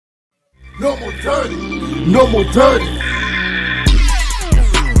No more dirty. No more dirty.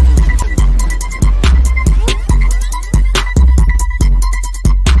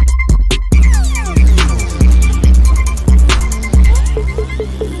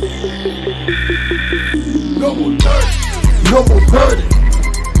 No more dirty. No more dirty.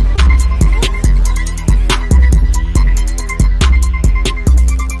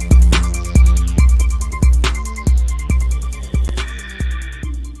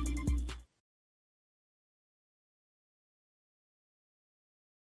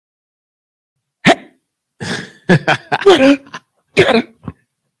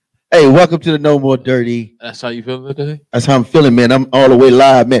 Hey, welcome to the No More Dirty. That's how you feeling today? That's how I'm feeling, man. I'm all the way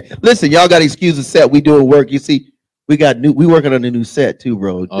live, man. Listen, y'all got to excuse the set. We doing work. You see, we working on a new set too,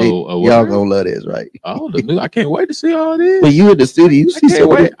 bro. Y'all gonna love this, right? Oh, the new. I can't wait to see all this. But you in the studio, you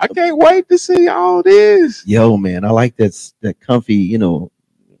see I can't wait to see all this. Yo, man, I like that comfy,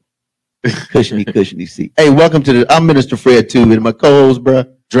 cushiony seat. Hey, welcome to I'm Minister Fred too, and my co-host, bro.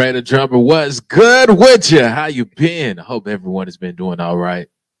 Dre the Drummer, what's good with you? How you been? I hope everyone has been doing all right.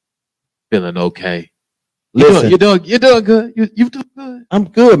 Feeling okay. Listen, you're doing good. You doing good. I'm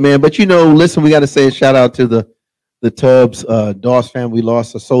good, man. But listen, we got to say a shout out to the Tubbs Doss family. We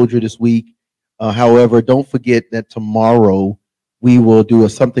lost a soldier this week. However, don't forget that tomorrow we will do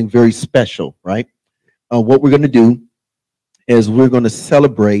something very special, right? What we're going to do is we're going to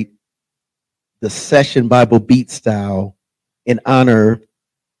celebrate the Session Bible Beat Style in honor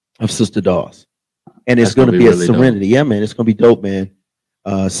of Sister Doss. And it's going to be really a Serenity. Dope. Yeah, man. It's going to be dope, man.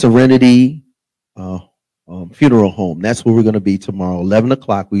 Serenity Funeral Home. That's where we're going to be tomorrow, 11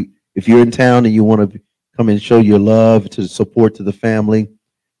 o'clock. If you're in town and you want to come and show your love to support to the family,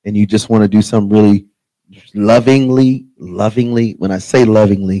 and you just want to do something really lovingly, when I say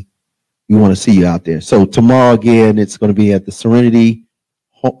lovingly, we want to see you out there. So tomorrow again, it's going to be at the Serenity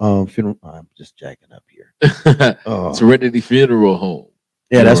Funeral. I'm just jacking up here. Serenity Funeral Home.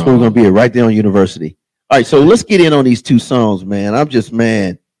 Yeah, that's where we're going to be right there on University. All right, so let's get in on these two songs, man. I'm excited.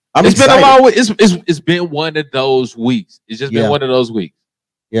 Been a long week. It's been one of those weeks. It's just been one of those weeks.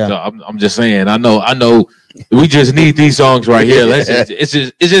 Yeah. So I'm just saying. I know. We just need these songs right here. It's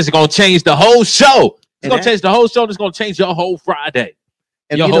just gonna change the whole show. It's gonna change the whole show. It's gonna change your whole Friday.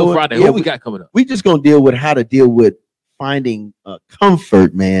 And your whole Friday. Yeah, what we got coming up? We just gonna deal with how to deal with finding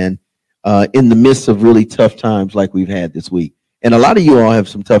comfort, man, in the midst of really tough times like we've had this week. And a lot of you all have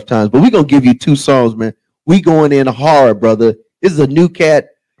some tough times, but we're gonna give you two songs, man. We going in hard, brother. This is a new cat.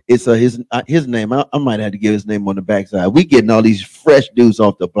 It's his name. I might have to give his name on the backside. We getting all these fresh dudes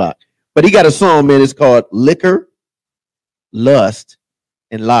off the block. But he got a song, man. It's called Liquor, Lust,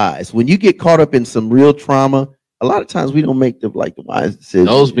 and Lies. When you get caught up in some real trauma, a lot of times we don't make the wise decisions.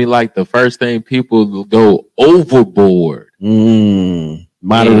 Those be like the first thing people go overboard.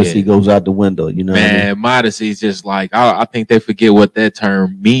 Modesty goes out the window, you know. Man, what I mean? Modesty is just like I think they forget what that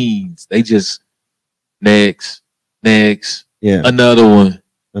term means. They just next, yeah, another one.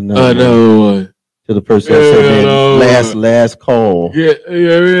 Another one. To the person that said, man, last call. Yeah.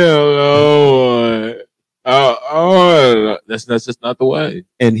 That's just not the way.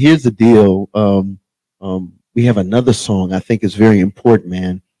 And here's the deal. We have another song I think is very important,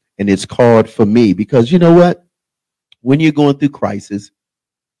 man, and it's called For Me, because you know what? When you're going through crisis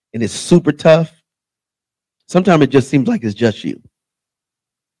and it's super tough, sometimes it just seems like it's just you.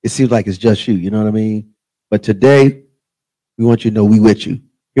 It seems like it's just you. You know what I mean? But today, we want you to know we with you.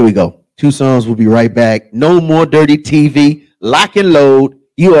 Here we go. Two songs. We'll be right back. No More Dirty TV. Lock and load.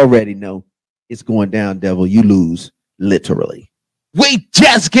 You already know. It's going down, devil. You lose, literally. We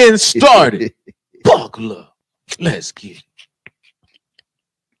just getting started. Buckle up. Let's get it.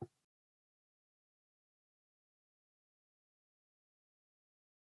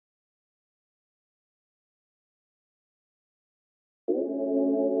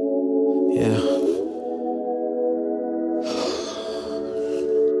 Yeah.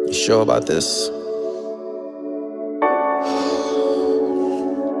 You sure about this?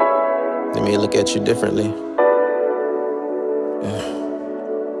 Let me look at you differently. Yeah.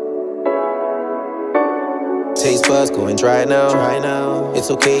 Taste buds going dry now. It's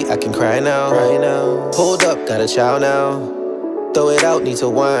okay, I can cry now. Hold up, got a child now. Throw it out, need to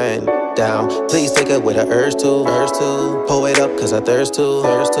wind down. Please take it with an urge to. Pull it up, cause I thirst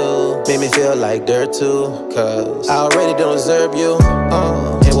to. Made me feel like dirt too. Cause I already don't deserve you.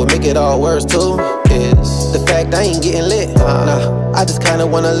 And what make it all worse too is the fact I ain't getting lit. Nah, I just kinda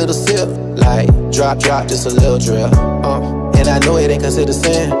want a little sip. Like drop, just a little drip. And I know it ain't considered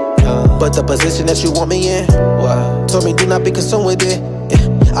sin. But the position that you want me in, told me do not be consumed with it.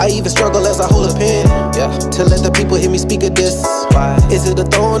 I even struggle as I hold a pen. Yeah, to let the people hear me speak of this. Why? Is it a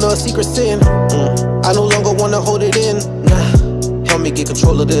thorn or a secret sin? I no longer wanna hold it in. Nah, help me get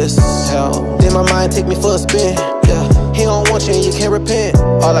control of this. Hell, then my mind take me for a spin. Yeah, he don't want you and you can't repent.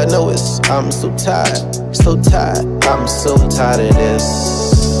 All I know is I'm so tired, so tired. I'm so tired of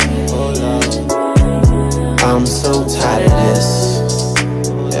this. Oh Lord, I'm so tired of this.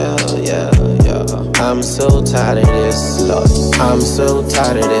 Yeah. I'm so tired of this, Lord. I'm so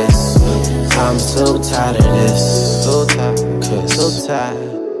tired of this. I'm so tired of this. So tired, so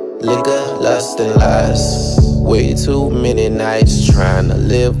tired. Liquor, lust, and lies. Way too many nights trying to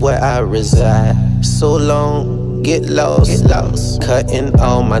live where I reside. So long, get lost, cutting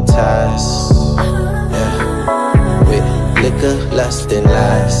all my ties. Yeah, with liquor, lust, and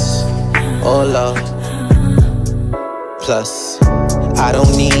lies. Oh Lord. Plus, I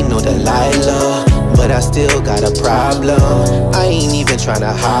don't need no Delilah, but I still got a problem. I ain't even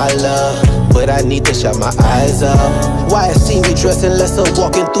tryna holler, but I need to shut my eyes up. Why I see me dressing less of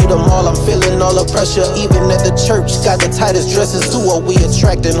walking through the mall? I'm feeling all the pressure, even at the church. Got the tightest dresses. Who are we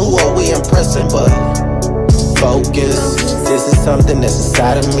attracting? Who are we impressing? But focus. This is something that's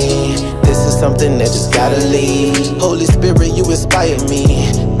inside of me. This is something that just gotta leave. Holy Spirit, you inspire me.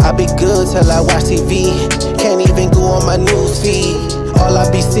 I be good till I watch TV. Can't even go on my news feed. All I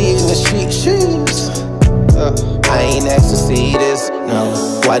be seeing is street shoes. I ain't asked to see this,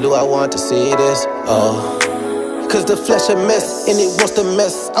 no. Why do I want to see this? Oh, cause the flesh a mess, and it wants to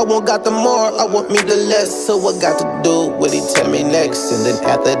mess. I want God the more, I want me the less. So I got to do what he tell me next. And then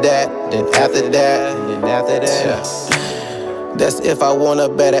after that, then after that, and then after that, yeah. That's if I want a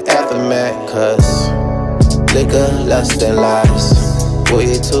better aftermath. Cause liquor, lust, and lies.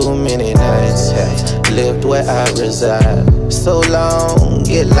 Way too many nights, yeah. Lived where I reside. So long,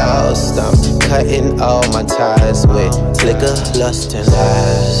 get lost. I'm cutting all my ties with liquor, lust, and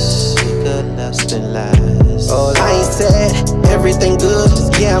lies. Liquor, lust, and lies. Oh, I ain't sad, everything good.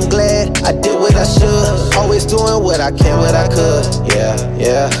 Yeah, I'm glad I did what I should. Always doing what I can, what I could. Yeah,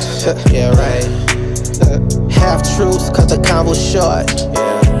 yeah, right. Half truths, cut the convo short.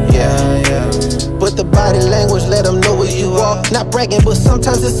 Yeah. But the body language, let them know where you are. Not bragging, but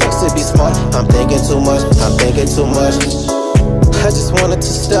sometimes it sucks to be smart. I'm thinking too much, I'm thinking too much. I just wanted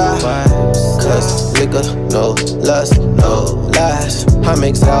to stop. Cause liquor, no lust, no lies. I'm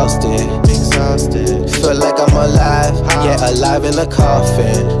exhausted. Feel like I'm alive, yeah, alive in a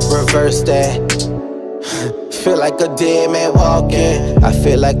coffin. Reverse that. Feel like a dead man walking. I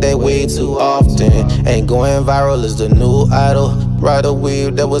feel like that way too often. Ain't going viral is the new idol. Ride a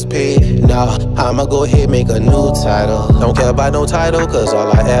wheel that was paid. Nah, I'ma go ahead make a new title. Don't care about no title, cause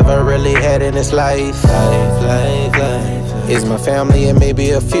all I ever really had in this life is my family and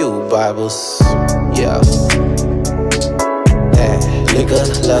maybe a few Bibles. Yeah. Liquor,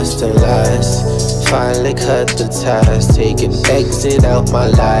 lust, and lies. Finally cut the ties, taking exit out my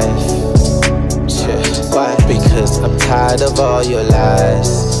life. Why? Because I'm tired of all your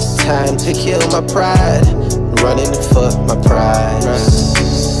lies. Time to kill my pride. Running for my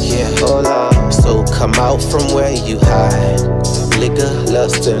prize. Yeah, hold on. So come out from where you hide. Liquor,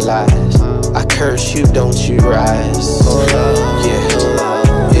 lust, and lies. I curse you, don't you rise. Hold on. Yeah, hold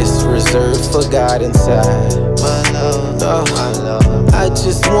on. It's reserved for God inside. My love, no, my love. I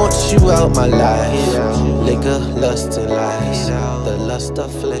just want you out my life. Liquor, lust, and lies. The lust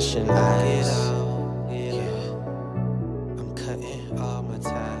of flesh and eyes. All my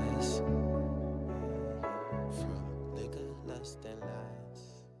ties from liquor, lust, and lies.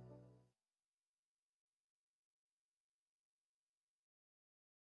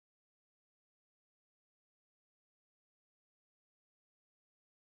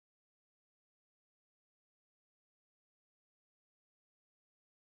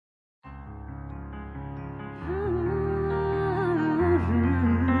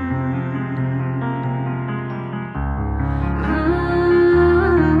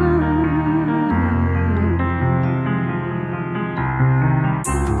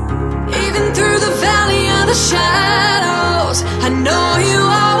 The shadows, I know you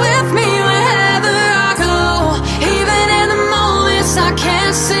are with me wherever I go. Even in the moments I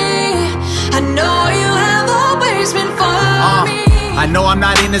can't see, I know you have always been for me. I know I'm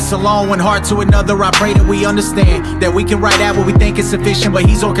not in this alone. One heart to another, I pray that we understand that we can write out what we think is sufficient, but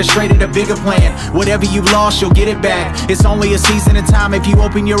he's orchestrated a bigger plan. Whatever you've lost, you'll get it back. It's only a season of time. If you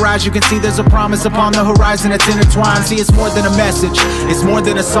open your eyes, you can see there's a promise upon the horizon that's intertwined. See, it's more than a message, it's more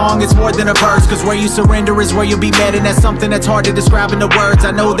than a song, it's more than a verse. Cause where you surrender is where you'll be met, and that's something that's hard to describe in the words.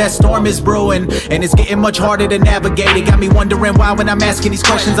 I know that storm is brewing, and it's getting much harder to navigate. It got me wondering why when I'm asking these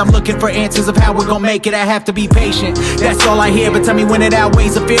questions, I'm looking for answers of how we're gonna make it. I have to be patient, that's all I hear. But tell me when when it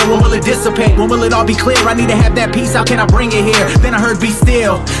outweighs the fear? When will it dissipate? When will it all be clear? I need to have that peace, how can I bring it here? Then I heard be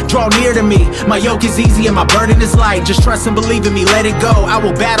still, draw near to me. My yoke is easy and my burden is light. Just trust and believe in me, let it go. I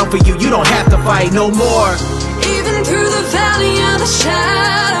will battle for you, you don't have to fight no more. Even through the valley of the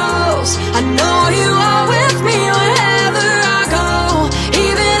shadows, I know you are with me wherever I go.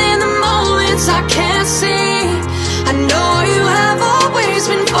 Even in the moments I can't see, I know you have always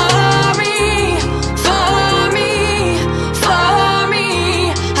been for me, for me, for me.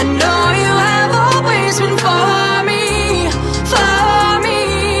 I know you have always been for me, for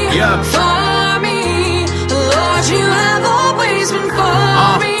me, for me. Lord, you have always been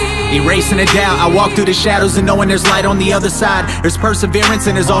for me. Erasing the doubt, I walk through the shadows and knowing there's light on the other side. There's perseverance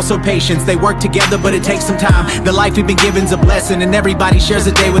and there's also patience. They work together, but it takes some time. The life we've been given's a blessing, and everybody shares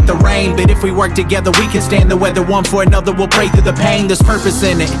a day with the rain. But if we work together, we can stand the weather. One for another, we'll break through the pain. There's purpose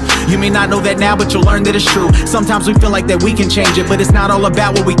in it. You may not know that now, but you'll learn that it's true. Sometimes we feel like that we can change it, but it's not all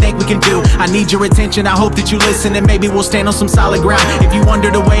about what we think we can do. I need your attention, I hope that you listen, and maybe we'll stand on some solid ground. If you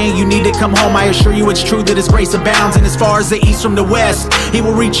wandered away and you need to come home, I assure you it's true that His grace abounds. And as far as the east from the west, He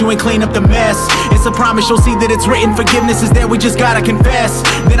will reach you and clean up the mess. It's a promise, you'll see that it's written. Forgiveness is there, we just gotta confess.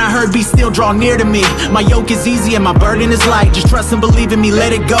 Then I heard be still, draw near to me. My yoke is easy and my burden is light. Just trust and believe in me,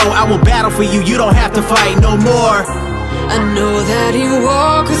 let it go. I will battle for you, you don't have to fight no more. I know that you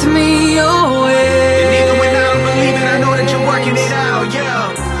walk with me your way. And even when I don't believe it, I know that you're working it out,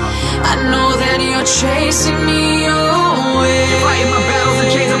 yeah. I know that you're chasing me your way. You're fighting my battles, the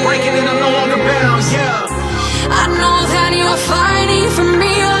chains are breaking and I'm no longer bound, yeah. I know that you're fighting for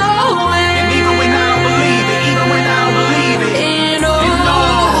me always. And even when I don't believe it, even when I don't believe it, in all your love,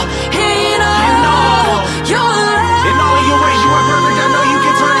 in all of your ways you are perfect. I know you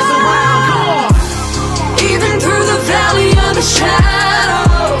can turn this around. Come on. even through the valley of the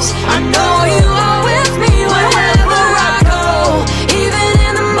shadows, I know you are with me wherever I go. Even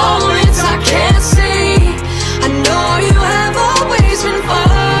in the moments I can't see, I know you have always been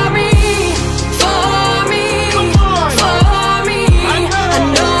for me.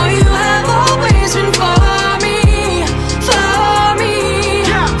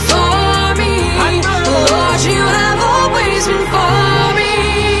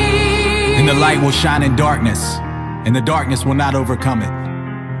 And the light will shine in darkness, and the darkness will not overcome it.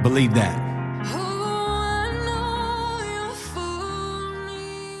 Believe that.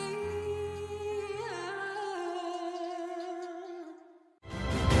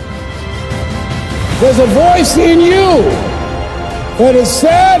 There's a voice in you that has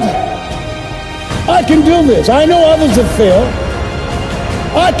said, I can do this. I know others have failed.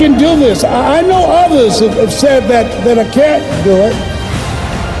 I can do this. I know others have said that I can't do it.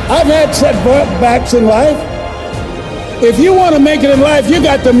 I've had setbacks in life. If you want to make it in life, you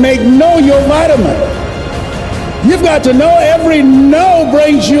got to know your vitamin. You've got to know every no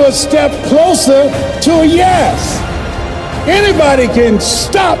brings you a step closer to a yes. Anybody can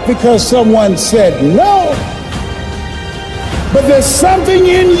stop because someone said no. But there's something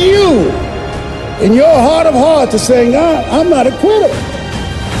in you, in your heart of hearts, that's saying, I'm not a quitter.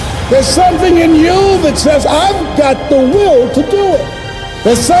 There's something in you that says, I've got the will to do it.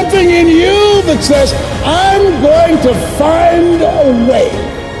 There's something in you that says, I'm going to find a way.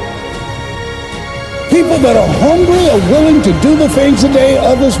 People that are hungry are willing to do the things today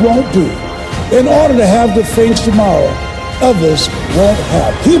others won't do in order to have the things tomorrow others won't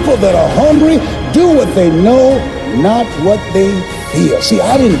have. People that are hungry do what they know, not what they feel. See,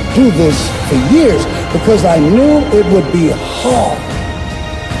 I didn't do this for years because I knew it would be hard.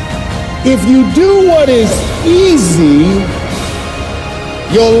 If you do what is easy,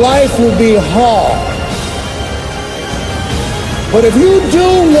 your life will be hard. But if you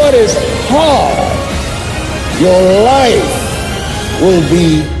do what is hard, your life will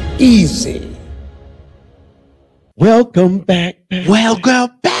be easy. Welcome back.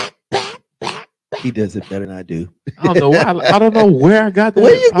 Welcome back. He does it better than I do. I don't know why. I don't know where I got that.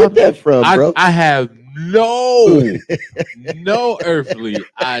 Where you get that from, bro? I have no earthly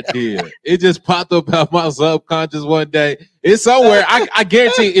idea. It just popped up out my subconscious one day. It's somewhere. I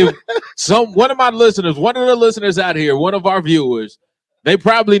guarantee if one of the listeners out here, one of our viewers, they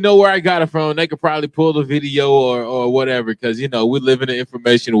probably know where I got it from. They could probably pull the video or whatever, because we live in an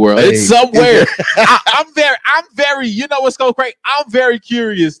information world. Hey, it's somewhere. I'm very. You know what's so crazy? I'm very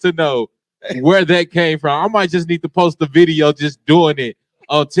curious to know where that came from. I might just need to post the video just doing it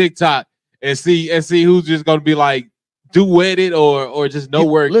on TikTok and see who's just gonna be like duet it or just know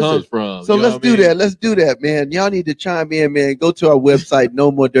where it comes from. So let's do that. Let's do that, man. Y'all need to chime in, man. Go to our website,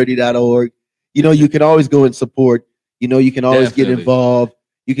 NoMoreDirty.org. You can always go and support. You can always get involved.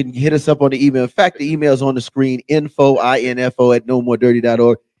 You can hit us up on the email. In fact, the email is on the screen, info at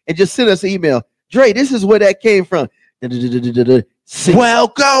nomoredirty.org. And just send us an email. Dre, this is where that came from.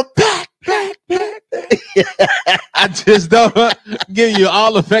 Welcome back. I just don't give you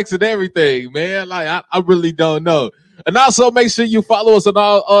all effects and everything, man. Like I really don't know. And also make sure you follow us on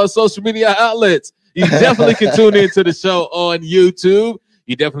all social media outlets. You definitely can tune into the show on YouTube.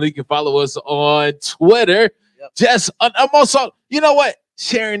 You definitely can follow us on Twitter. Yep. I'm also, you know what?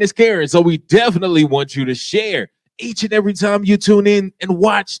 Sharing is caring. So we definitely want you to share each and every time you tune in and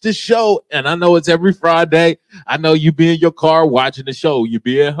watch the show. And I know it's every Friday. I know you be in your car watching the show. You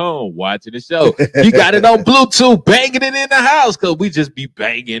be at home watching the show. You got it on Bluetooth, banging it in the house, because we just be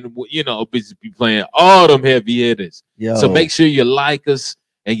banging, you know, we just be playing all them heavy hitters. Yo. So make sure you like us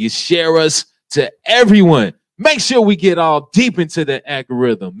and you share us to everyone. Make sure we get all deep into the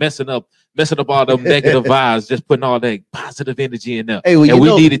algorithm, messing up all them negative vibes, just putting all that positive energy in there. Hey, well, and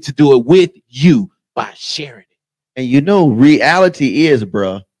we needed to do it with you by sharing it. And you know, reality is,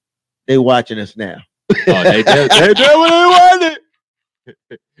 bro, they watching us now. Oh, they definitely watching.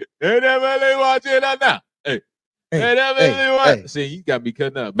 They definitely watching us now. Hey. They definitely watching. See, you got me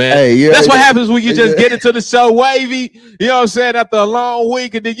cutting up, man. Hey, that's what happens when you just get into the show wavy. You know what I'm saying? After a long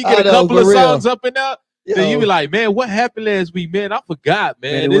week, and then you get a couple of songs up and up. Then you be like, man, what happened last week, man? I forgot,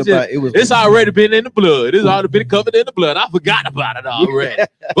 man. It's already been in the blood. It's already been covered in the blood. I forgot about it already.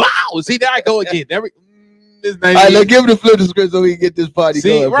 Wow. See, there I go again. All right, let's give him the flip the script so we can get this party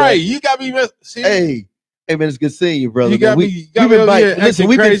going. Right, bro. You got me. Hey, man, it's good seeing you, brother. You got me. Listen,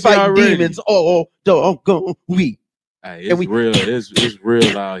 we've been fighting demons all week. Hey, it's real. It's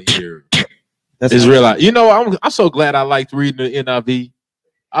real out here. It's real out. You know, I'm so glad I liked reading the NIV.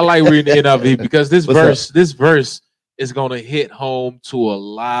 I like reading the NIV because this verse is gonna hit home to a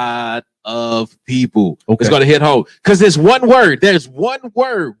lot of people. Okay. It's gonna hit home because there's one word. There's one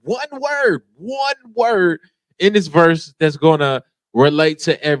word in this verse that's gonna relate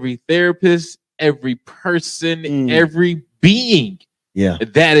to every therapist, every person, every being. Yeah,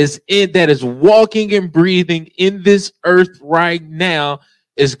 that is walking and breathing in this earth right now.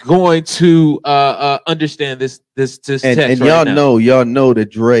 Is going to understand this text and y'all know that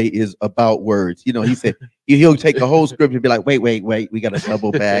Dre is about words. You know, he said he'll take the whole script and be like, wait, we got to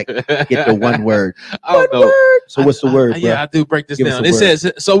double back, get the one word. One word. So what's the word? Yeah, I do break this down. It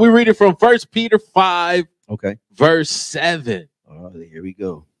says, so we read it from 1 Peter 5, verse 7. Oh, here we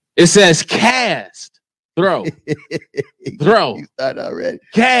go. It says, cast, throw, throw. He started already.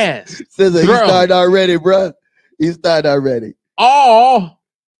 Cast. Says he started already, bro. He started already. All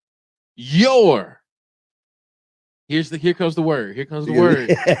your. Here comes the word. Here comes the word.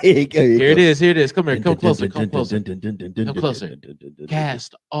 Here it is. Come here. Come closer. Come closer.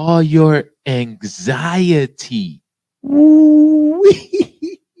 Cast all your anxiety.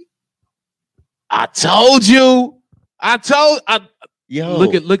 I told you. Yo.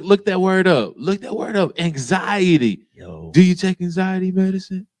 Look that word up. Look that word up. Anxiety. Yo. Do you take anxiety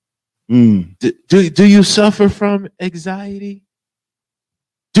medicine? Do you suffer from anxiety?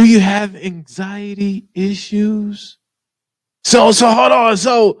 Do you have anxiety issues? So hold on.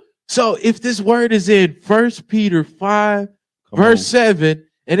 So if this word is in 1 Peter 5, verse 7,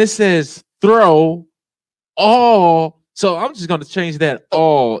 and it says throw all. So I'm just going to change that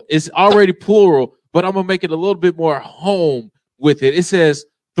all. It's already plural, but I'm going to make it a little bit more home with it. It says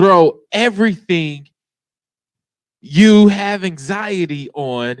throw everything you have anxiety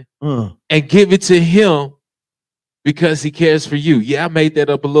on and give it to him because he cares for you. Yeah, I made that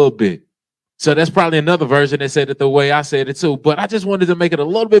up a little bit. So that's probably another version that said it the way I said it too. But I just wanted to make it a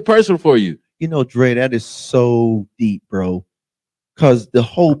little bit personal for you. You know, Dre, that is so deep, bro. Because the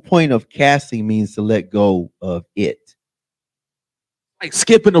whole point of casting means to let go of it. Like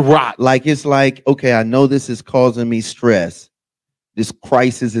skipping a rock. Like it's like, okay, I know this is causing me stress. This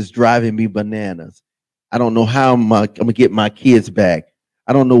crisis is driving me bananas. I don't know how I'm going to get my kids back.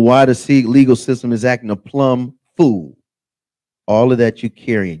 I don't know why the legal system is acting a plumb fool. All of that you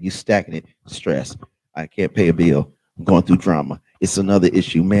carrying, you stacking it. Stress. I can't pay a bill. I'm going through drama. It's another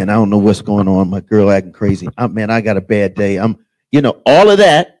issue. Man, I don't know what's going on. My girl acting crazy. Man, I got a bad day. All of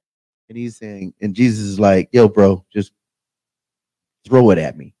that. And he's saying, and Jesus is like, yo, bro, just throw it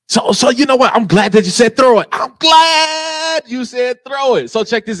at me. So you know what? I'm glad that you said throw it. I'm glad you said throw it. So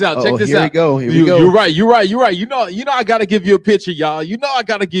check this out. Check this out. Here we go. You're right. You know, I gotta give you a picture, y'all. You know, I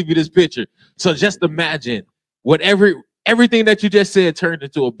gotta give you this picture. So just imagine everything that you just said turned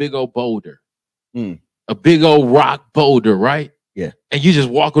into a big old boulder, a big old rock boulder, right? Yeah. And you just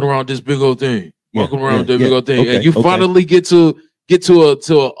walking around this big old thing, and you finally get to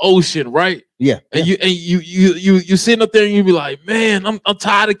an ocean, right? Yeah. And you sitting up there and you be like, man, I'm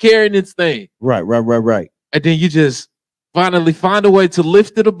tired of carrying this thing. Right. And then you just finally find a way to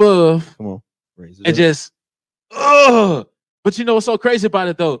lift it above. Come on. Raise it and up. just but you know what's so crazy about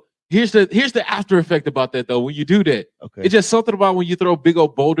it though? Here's the after effect about that though. When you do that, Okay. it's just something about when you throw big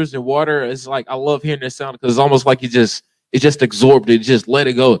old boulders in water. It's like I love hearing that sound because it's almost like it just absorbed it, just let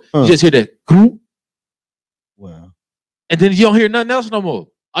it go. You just hear that. Wow. And then you don't hear nothing else no more.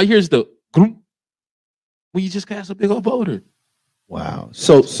 All you hear is the when you just cast a big old boulder. Wow.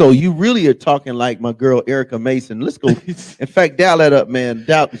 So you really are talking like my girl Erica Mason. Let's go. In fact, dial that up, man.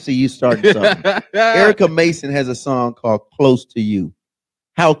 Doubt to see you starting something. Erica Mason has a song called Close to You.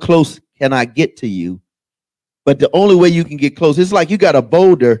 How close can I get to you? But the only way you can get close, it's like you got a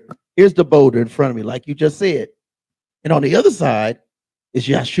boulder. Here's the boulder in front of me, like you just said. And on the other side is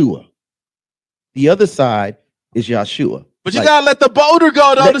Yeshua. The other side is Yeshua. But you gotta let the boulder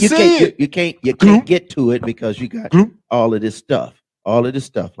go though to see it. You can't get to it because you got all of this stuff. All of this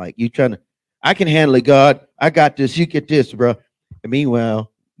stuff. Like you trying to, I can handle it, God. I got this. You get this, bro. And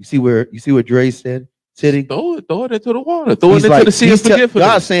meanwhile, you see where Dre said sitting? Throw it into the water. Throw it into the sea of forgiveness.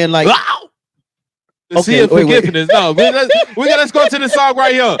 God's saying like, wow. The sea of forgiveness. No, let's go to the song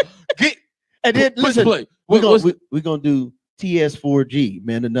right here. And then listen, we're gonna do TS4G,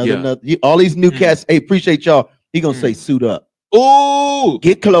 man. Another all these new cats. Hey, appreciate y'all. He gonna say suit up. Ooh,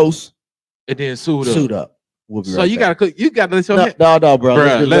 get close, and then suit up. Suit up. We'll be so right you back. gotta let your no, bro.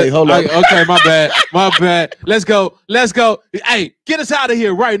 Hold on. Okay, my bad. Let's go. Hey, get us out of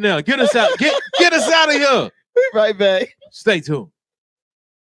here right now. Get us out. Get us out of here. Be right back. Stay tuned.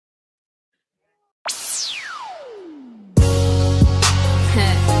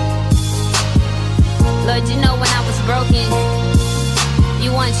 Lord, you know when I was broken,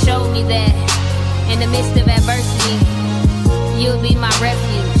 you once showed me that in the midst of adversity, you'll be my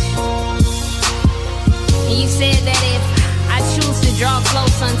refuge. And you said that if I choose to draw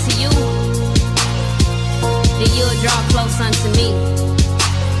close unto you, then you'll draw close unto me.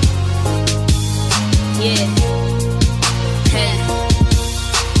 Yeah.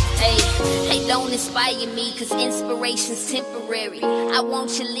 Hey, don't inspire me, cause inspiration's temporary. I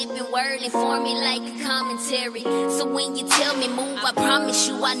want your living word inform me like a commentary. So when you tell me move, I promise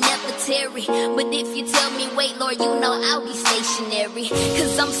you I never tarry. But if you tell me wait, Lord, you know I'll be stationary.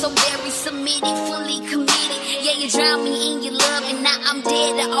 Cause I'm so very submitted, fully committed. Yeah, you drown me in your love, and now I'm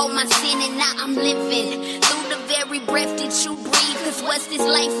dead to all my sin, and now I'm living through the very breath that you breathe. Cause what's this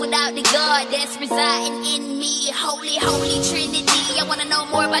life without the God that's residing in me? Holy, holy Trinity. I wanna know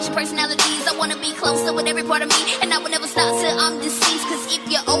more about your personalities. I wanna be closer with every part of me, and I will never stop till I'm deceased. Cause if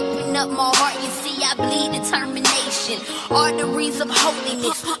you open up my heart, you see I bleed determination, arteries of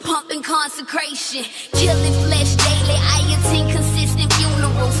holiness, pumping consecration, killing flesh daily. I attend consistent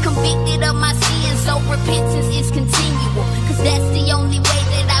funerals, convicted of my sins, so repentance is continual. Cause that's the only way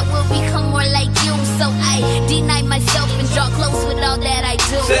that I will become more like you. So I deny myself and draw close with all that I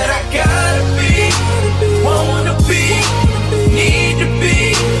do. Said I gotta be, wanna be, need to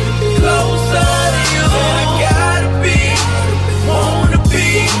be closer to you. Said I gotta be, wanna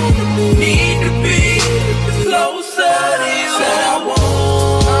be, need to be closer to you. Said I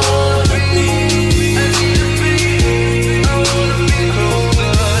wanna be, I need to be, I wanna be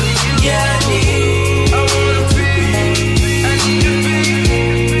closer to you. Yeah, I wanna be, I need to be,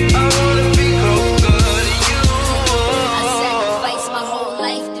 I wanna be closer to you. I sacrifice my whole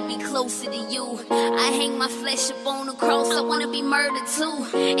life to be closer to you. I hang my flesh up on the cross, I wanna be murdered too.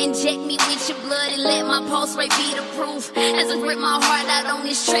 Inject me with your blood and let my pulse rate be the proof. As I rip my heart out on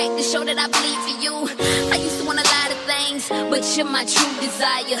this track to show that I bleed for you. I used to want a lot of things, but you're my true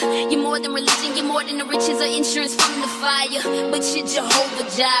desire. You're more than religion, you're more than the riches or insurance from the fire. But you're Jehovah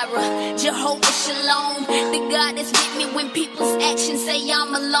Jireh, Jehovah Shalom, the God that's with me when people's actions say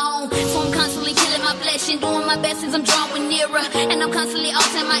I'm alone. So I'm constantly killing my flesh and doing my best as I'm drawing nearer. And I'm constantly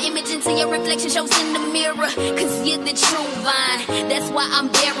altering my image until your reflection shows in the mirror. Cause you're the true vine, that's why I'm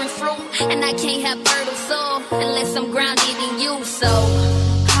bearing fruit. And I can't have fertile soul unless I'm grounded in you. So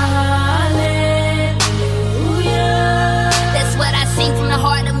hallelujah, that's what I sing from the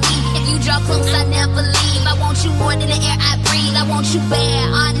heart of me. If you draw close, I never leave. I want you more than the air I breathe. I want you bad,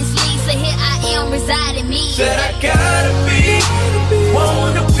 honestly. So here I am, residing me. Said I gotta be,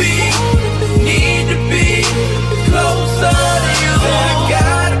 wanna be, need to be closer to you. Said I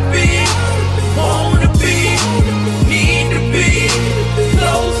gotta be, wanna be, need to be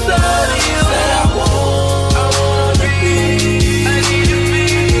closer to you. Said I wanna be, I need to be,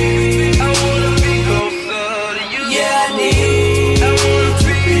 I wanna be closer to you. Yeah, I wanna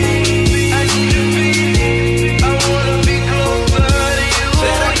be, I need to be, I wanna be closer to you.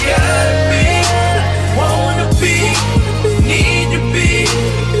 Said I gotta be,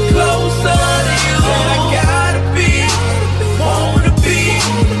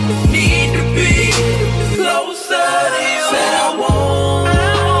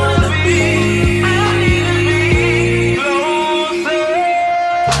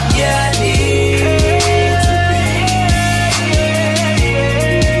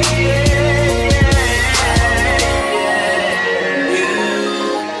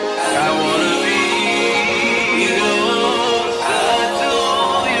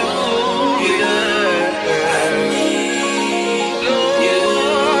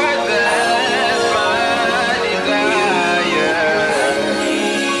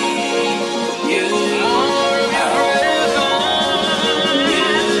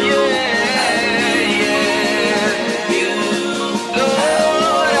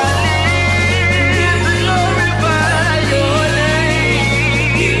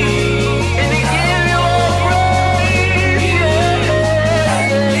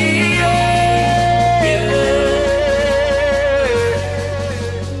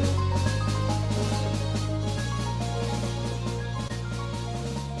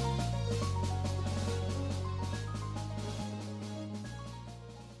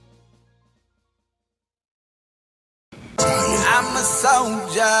 I'm a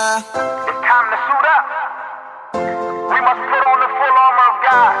soldier. It's time to suit up. We must put on the full armor of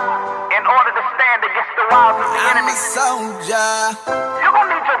God in order to stand against the wiles of the enemy. I'm a soldier. You're gonna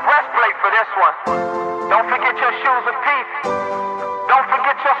need your breastplate for this one. Don't forget your shoes of peace. Don't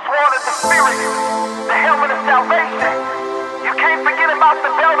forget your sword of the spirit, the helmet of salvation. You can't forget about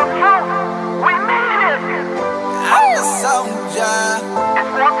the belt of truth. We need it. I'm a soldier.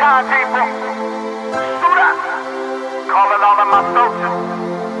 It's war time, people. Suit up. Calling all of my soldiers.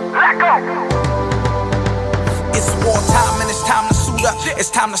 Let go. It's wartime and it's time to suit up. It's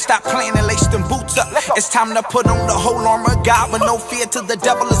time to stop playing and lace them boots up. It's time to put on the whole armor of God with no fear till the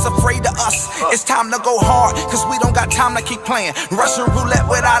devil is afraid of us. It's time to go hard, cause we don't got time to keep playing Russian roulette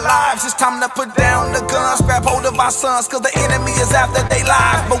with our lives. It's time to put down the guns, grab hold of our sons, cause the enemy is after they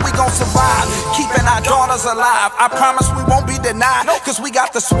lives. But we gon' survive, keeping our daughters alive. I promise we won't be denied, cause we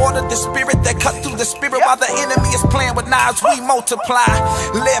got the sword of the spirit that cut through the spirit. While the enemy is playing with knives, we multiply.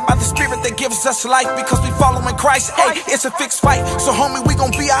 Led by the spirit that gives us life, because we following Christ. Hey, it's a fixed fight, so homie, we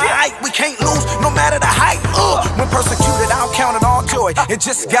gon' be alright. We can't lose, no matter the height. When persecuted, I don't count it all joy. It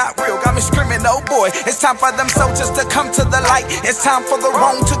just got real, got me screaming, oh boy. It's time for them soldiers to come to the light. It's time for the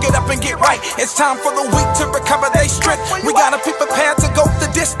wrong to get up and get right. It's time for the weak to recover their strength. We gotta be prepared to go the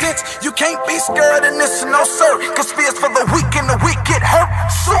distance. You can't be scared in this, no sir, cause fear's for the weak and the weak get hurt.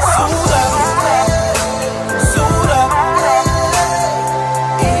 Suit up. Suit up.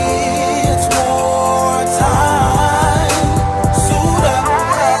 It's war time. Suit up.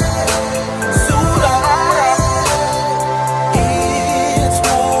 Suit up. It's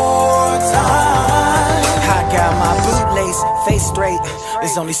war time. I got my bootlace, face straight.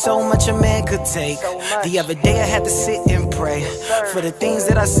 There's only so much a man could take. The other day I had to sit and pray for the things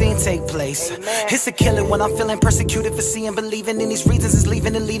that I seen take place. It's a killer when I'm feeling persecuted for seeing, believing in these reasons is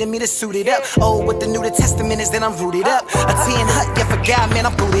leaving and leading me to suit it up. Oh, what the New Testament is, then I'm rooted up. A 10 hut, yeah, for God, man,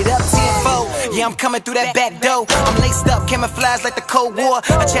 I'm booted up. 10-4, yeah, I'm coming through that back door. I'm laced up, camouflage like the Cold War.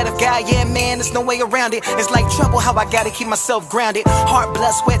 A chat of God, yeah, man, there's no way around it. It's like trouble, how I gotta keep myself grounded. Heart,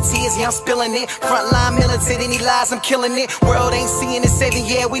 blood, sweat, tears, yeah, I'm spilling it. Frontline militant, any lies, I'm killing it. World ain't seeing it, saving,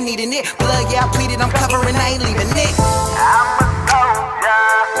 yeah, we needing it. Blood, yeah, I pleaded, I'm covering, I ain't leaving it.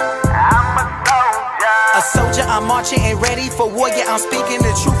 A soldier, I'm marching and ready for war. Yeah, I'm speaking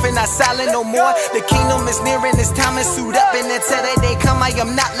the truth and not silent no more. The kingdom is near and it's time to suit up. And until that day come, I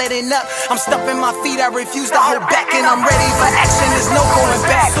am not letting up. I'm stumping my feet, I refuse to hold back. And I'm ready for action, there's no going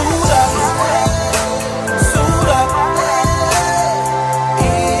back. Suit up. Suit up.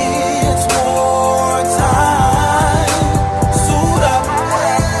 It's war time. Suit up.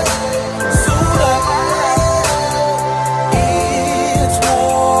 Suit up. It's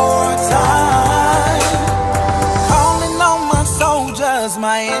war time. Calling on my soldiers,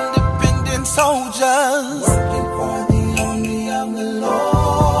 my independent soldiers, working for the army of the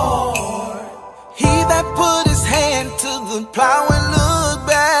Lord. He that put his hand to the plow and look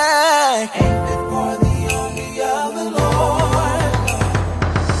back, aiming for the army of the Lord.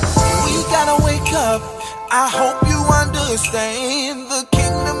 We gotta wake up, I hope you understand. The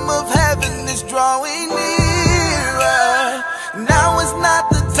kingdom of heaven is drawing nearer. Now is not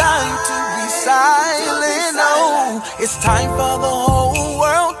the time to be silent, no. It's time for the whole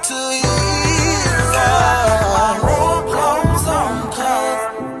world to hear us. My road clothes on, cause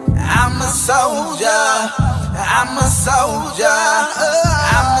I'm a soldier. I'm a soldier.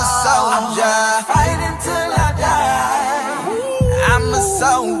 I'm a soldier. Fighting till I die. I'm a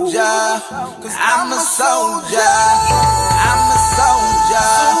soldier. Cause I'm a soldier. I'm a soldier.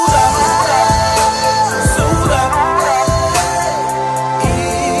 Suit up. Suit up.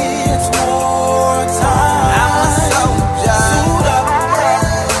 It's war time. I'm a soldier. Suit up.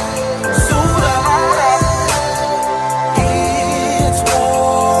 Suit up. It's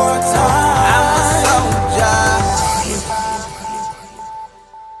war time. I'm a soldier.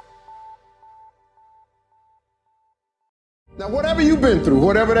 Now, whatever you've been through,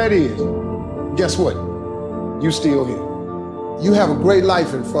 whatever that is, guess what? You still here. You have a great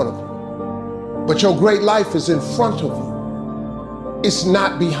life in front of you. But your great life is in front of you. It's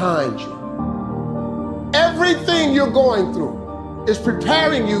not behind you. Everything you're going through is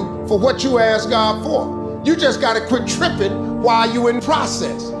preparing you for what you ask God for. You just got to quit tripping while you're in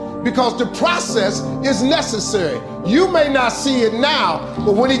process, because the process is necessary. You may not see it now,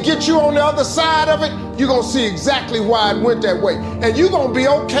 but when He gets you on the other side of it, you're going to see exactly why it went that way. And you're going to be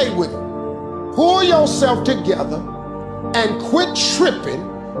okay with it. Pull yourself together and quit tripping,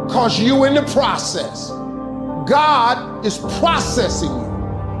 because you in the process. God is processing you.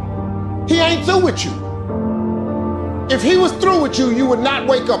 He ain't through with you. If He was through with you, you would not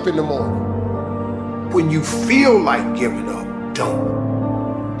wake up in the morning. When you feel like giving up,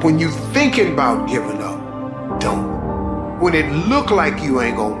 don't. When you thinking about giving up, don't. When it look like you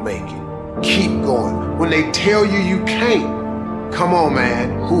ain't gonna make it, keep going. When they tell you you can't, come on,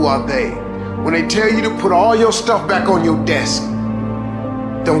 man, who are they? When they tell you to put all your stuff back on your desk,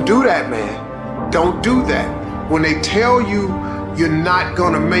 don't do that, man. Don't do that. When they tell you you're not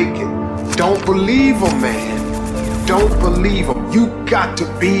gonna make it, don't believe them, man. Don't believe them. You got to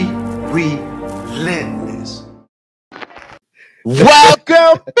be relentless.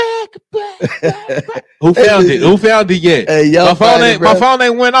 Welcome back. Who found it? Who found it yet? Hey, my phone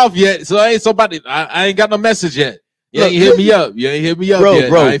ain't went off yet, so ain't somebody. I ain't got no message yet. You ain't hit me up. You ain't hit me up yet.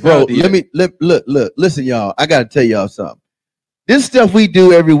 Bro. Look. Listen, y'all. I gotta tell y'all something. This stuff we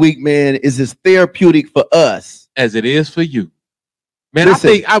do every week, man, is as therapeutic for us as it is for you. Man,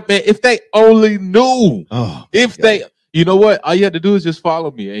 Listen. I think if they only knew. Oh, if they, you know what? All you have to do is just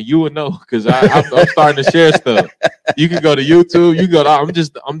follow me, and you will know, because I'm starting to share stuff. You can go to YouTube. You go.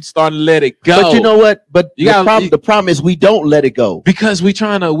 I'm starting to let it go. But you know what? But the problem is we don't let it go because we keep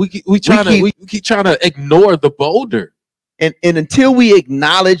trying to ignore the boulder. And until we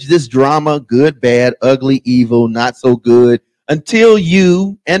acknowledge this drama, good, bad, ugly, evil, not so good, until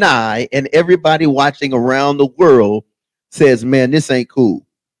you and I and everybody watching around the world says, "Man, this ain't cool.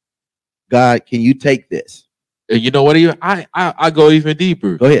 God, can you take this?" You know what? I go even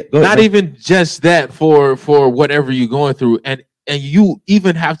deeper. Go ahead. Not even just that for whatever you're going through, and you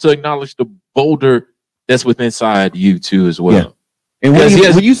even have to acknowledge the boulder that's within inside you too as well. Yeah. And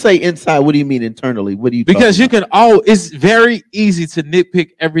when you say inside, what do you mean internally? What do you? Because you can it's very easy to nitpick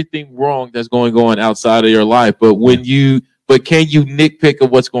everything wrong that's going on outside of your life, but can you nitpick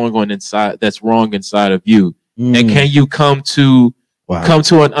of what's going on inside that's wrong inside of you, and can you come to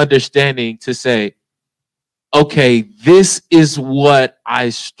an understanding to say, okay, this is what I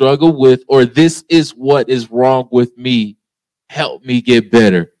struggle with, or this is what is wrong with me. Help me get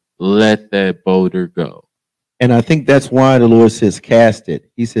better. Let that boulder go. And I think that's why the Lord says, cast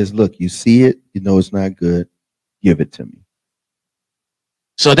it. He says, look, you see it, you know it's not good. Give it to me.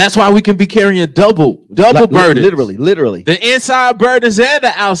 So that's why we can be carrying double burdens. Literally. The inside burdens and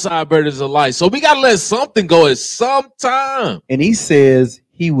the outside burdens alike. So we got to let something go at some time. And he says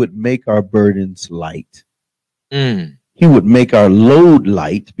he would make our burdens light. He would make our load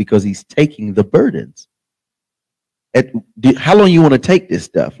light because he's taking the burdens. How long you want to take this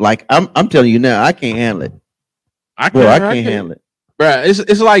stuff? Like I'm telling you now, I can't handle it. I can't handle it. Bro,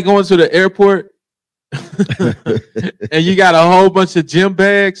 it's like going to the airport and you got a whole bunch of gym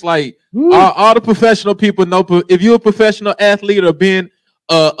bags. Like all the professional people know, if you're a professional athlete or being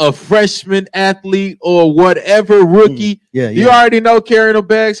a freshman athlete or whatever, rookie, you already know carrying the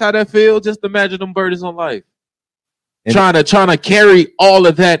bags, how that feels. Just imagine them burdens on life. And trying to carry all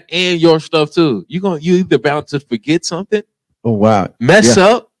of that and your stuff too. You either bound to forget something. Oh wow. Mess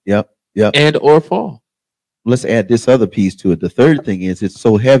up. Yep. And or fall. Let's add this other piece to it. The third thing is it's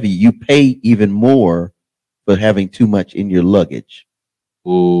so heavy you pay even more for having too much in your luggage.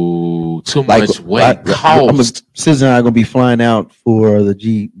 Ooh, too much weight. Sis and I are gonna be flying out for the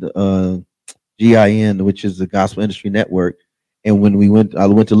GIN, which is the Gospel Industry Network. And when I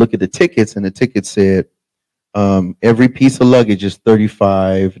went to look at the tickets, and the ticket said every piece of luggage is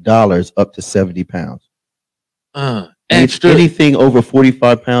 $35 up to 70 pounds. Extra. Anything over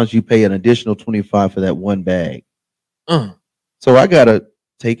 45 pounds, you pay an additional 25 for that one bag. So I gotta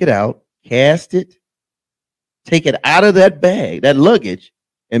take it out, cast it, take it out of that bag, that luggage,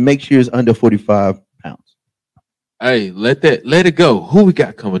 and make sure it's under 45 pounds. Hey, let it go. Who we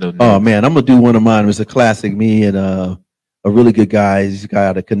got coming up next? Oh man, I'm gonna do one of mine. It was a classic. Me and a really good guy. He's a guy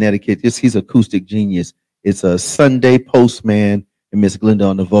out of Connecticut. He's acoustic genius. It's a Sunday Postman and Miss Glenda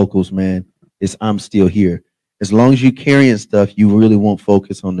on the vocals, man. It's I'm Still Here. As long as you're carrying stuff, you really won't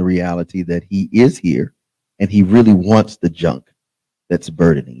focus on the reality that he is here and he really wants the junk that's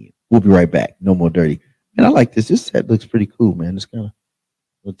burdening you. We'll be right back. No More Dirty. And I like this. This set looks pretty cool, man. It's kind of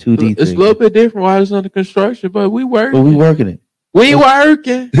a 2D It's thing. a little bit different while it's under construction, but we working. But we working it. We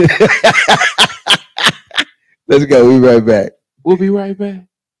working. Let's go. We'll be right back. We'll be right back.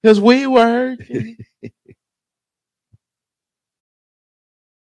 Because we working.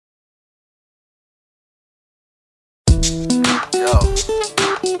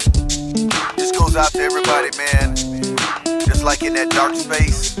 This goes out to everybody, man. Just like in that dark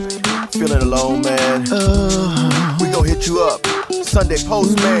space, feeling alone, man. We gon' hit you up. Sunday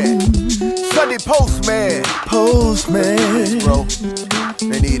Postman. Sunday Postman. Postman. Bro,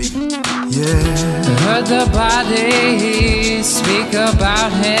 they need it. Yeah. Heard the bodies speak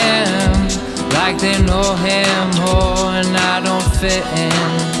about him like they know him more, and I don't fit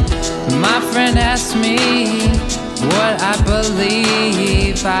in. My friend asked me, what I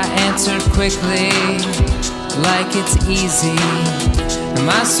believe. I answered quickly, like it's easy. Am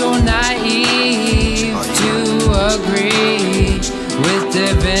I so naive to agree with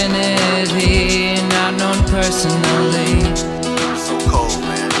divinity, not known personally? So cold,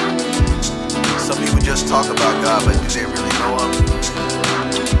 man. Some people just talk about God, but do they really know him?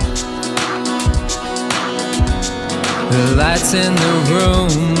 The lights in the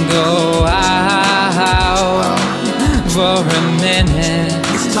room go out for a minute,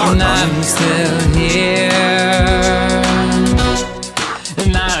 and I'm still here,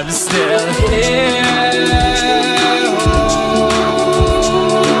 and I'm still here.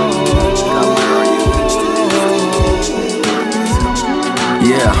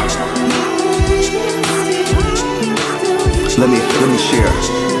 Yeah. Let me share.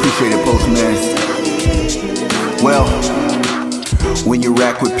 Appreciate it, Postman. Well, when you're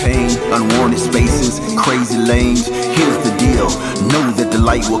racked with pain, unwarranted spaces, crazy lanes, here's the deal. Know that the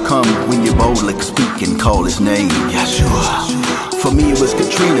light will come when you're bold, like speak and call his name. Yeshua. For me it was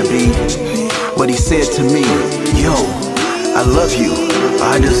Katrina B, but he said to me, yo, I love you.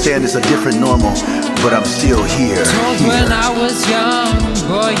 I understand it's a different normal, but I'm still here. Told when I was young,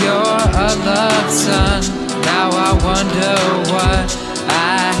 boy, you're a loved son. Now I wonder what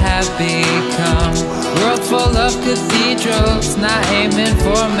I have become. World full of cathedrals, not aiming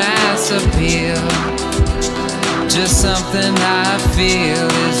for mass appeal. Just something I feel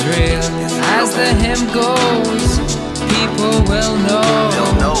is real. As the hymn goes, people will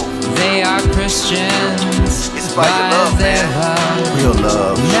know they are Christians by their love. Real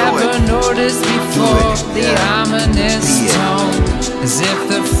love. Never noticed before the ominous tone, as if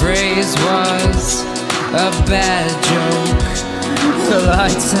the phrase was a bad joke. The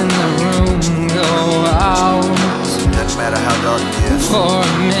lights in the room go out. Doesn't matter how dark it is. For a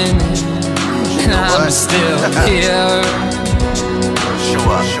minute, and I'm still here. Show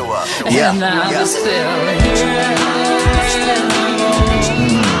up, show up. And I'm still here.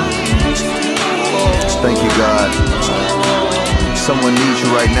 Thank you, God. Someone needs you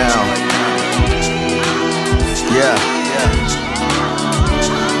right now. Yeah.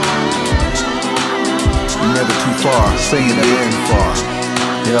 Never too far, singing never too far.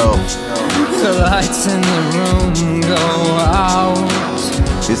 Yo. The lights in the room go out.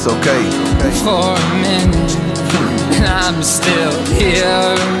 It's okay, For a minute, and I'm still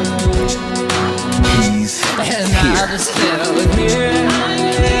here. He's and here. I'm still here.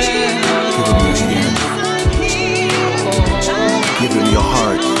 Give him your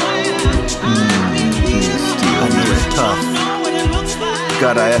heart. I know it's tough.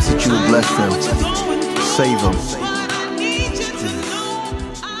 God, I ask that you would bless them. Save them.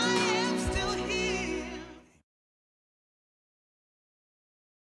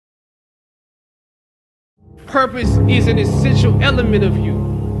 Purpose is an essential element of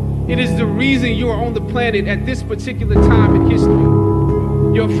you. It is the reason you are on the planet at this particular time in history.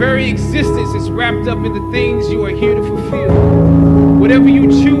 Your very existence is wrapped up in the things you are here to fulfill. Whatever you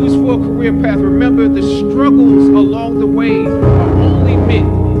choose for a career path, remember the struggles along the way are only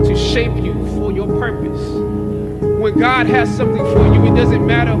meant to shape you for your purpose. When God has something for you, it doesn't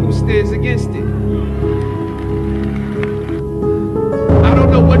matter who stands against it. I don't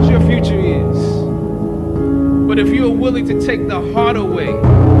know what your future is, but if you are willing to take the harder way,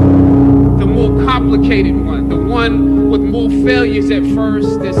 the more complicated one, the one with more failures at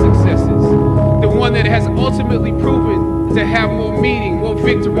first than successes, the one that has ultimately proven to have more meaning, more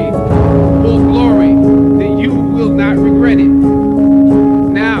victory, more glory, then you will not regret it.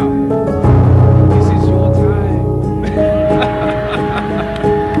 Now, this is your time.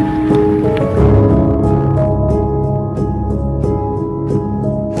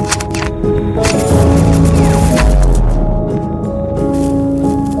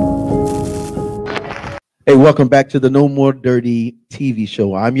 Hey, welcome back to the No More Dirty TV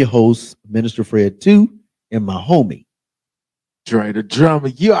show. I'm your host, Minister Fred 2, and my homie, Dre the drummer.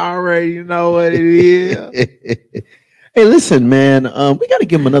 You already know what it is. Hey, listen, man. We got to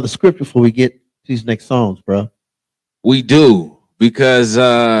give him another script before we get these next songs, bro. We do, because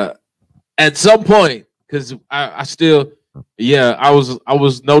at some point, because I still, I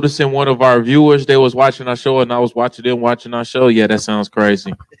was noticing one of our viewers, they was watching our show, and I was watching them watching our show. Yeah, that sounds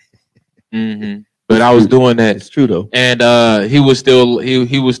crazy. But I was doing that. It's true though. And he was still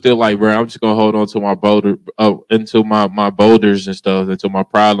like, bro, I'm just gonna hold on to my boulder, into my boulders and stuff, into my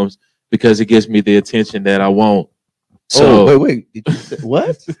problems, because it gives me the attention that I want. So wait. Did you say,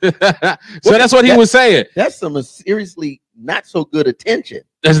 what? So that's what he was saying. That's some seriously not so good attention.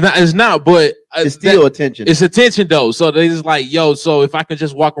 It's not, but it's still attention. It's attention though. So they just like, yo, so if I can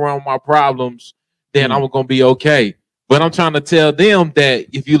just walk around with my problems, then I'm gonna be okay. But I'm trying to tell them that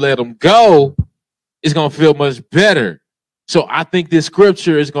if you let them go, it's gonna feel much better. So I think this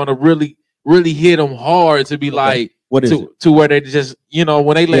scripture is gonna really, really hit them hard to be like, what is it? To where they just, you know,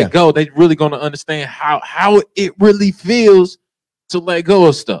 when they let go, they really gonna understand how it really feels to let go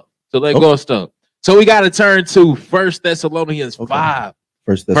of stuff. To let go of stuff. So we got to turn to 1 Thessalonians 5.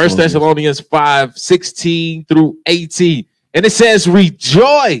 1 Thessalonians 5, 16 through 18. And it says,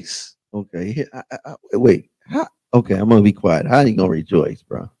 rejoice. Okay. Wait. Okay, I'm going to be quiet. How are you going to rejoice,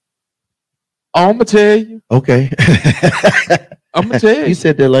 bro? Oh, I'm going to tell you. Okay. I'm going to tell you. You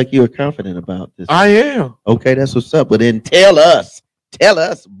said that like you were confident about this. I am. Okay, that's what's up. But then tell us,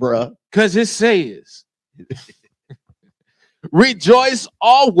 bro. Because it says, rejoice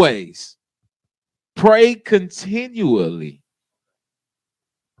always. Pray continually.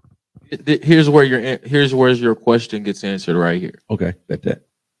 Here's where your question gets answered right here. Okay, bet that.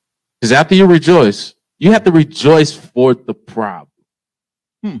 Because after you rejoice, you have to rejoice for the problem.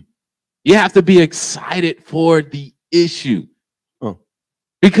 You have to be excited for the issue. Oh.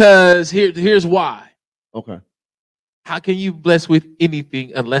 Because here's why. Okay. How can you bless with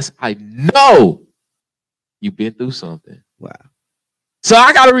anything unless I know you've been through something? Wow. So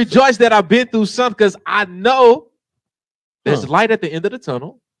I got to rejoice that I've been through something because I know there's light at the end of the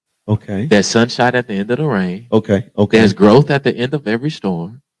tunnel. Okay. There's sunshine at the end of the rain. Okay. There's growth at the end of every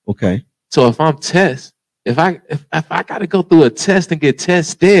storm. Okay. So if I got to go through a test and get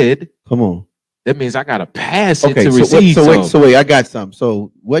tested, come on, that means I got to pass it to receive. So wait, I got something.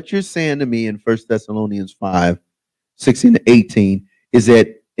 So what you're saying to me in 1 Thessalonians 5, 16 to 18 is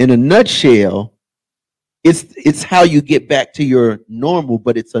that in a nutshell, it's how you get back to your normal,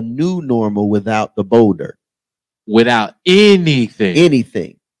 but it's a new normal without the boulder, without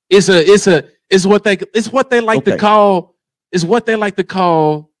anything. It's what they like to call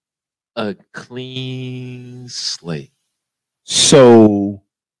a clean slate. So,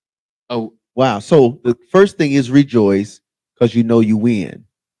 wow. So the first thing is rejoice because you know you win.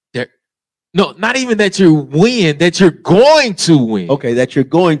 No, not even that you win, that you're going to win. Okay, that you're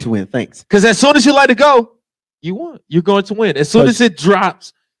going to win. Thanks. Because as soon as you let it go, you won. You're going to win. As soon as it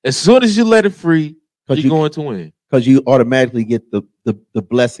drops, as soon as you let it free, you're going to win. Because you automatically get the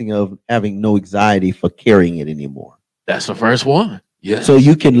blessing of having no anxiety for carrying it anymore. That's the first one. Yes. So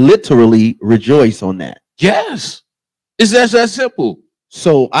you can literally rejoice on that. Yes. It's that simple.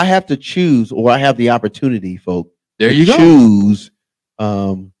 So I have to choose, or I have the opportunity, folks. There you go. Choose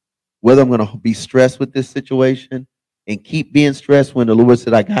whether I'm going to be stressed with this situation and keep being stressed when the Lord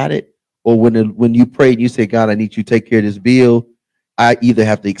said I got it, or when you prayed and you say, God, I need you to take care of this bill. I either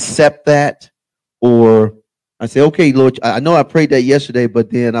have to accept that, or I say, okay, Lord, I know I prayed that yesterday,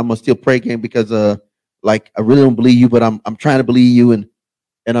 but then I'm gonna still pray again because like I really don't believe you, but I'm trying to believe you, and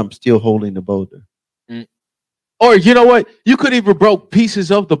I'm still holding the boulder. Or you know what? You could even broke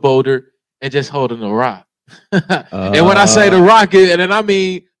pieces of the boulder and just holding the rock. And when I say the rock, and then I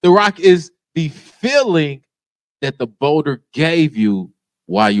mean the rock is the feeling that the boulder gave you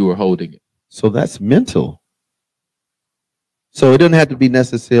while you were holding it. So that's mental. So it doesn't have to be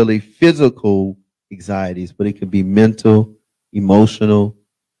necessarily physical anxieties, but it can be mental, emotional.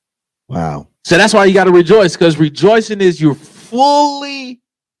 Wow. So that's why you got to rejoice, because rejoicing is you're fully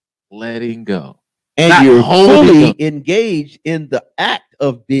letting go. And you're fully engaged in the act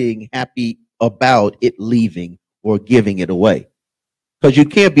of being happy about it leaving or giving it away. Because you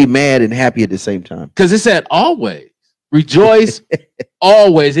can't be mad and happy at the same time. Because it said always. Rejoice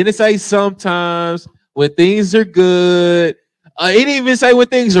always. And it say sometimes when things are good. It didn't even say when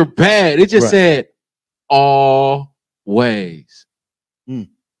things are bad. It just said always.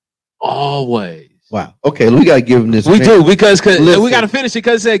 Always. Wow. Okay, we got to give him this. We do, because we got to finish it,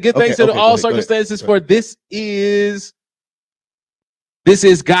 because it said give thanks to all circumstances, for this is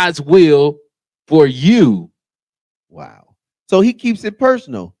God's will for you. Wow. So he keeps it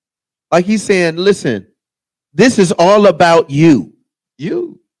personal. Like he's saying, listen, this is all about you.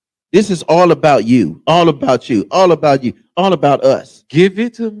 This is all about you. All about you. All about you. All about us. Give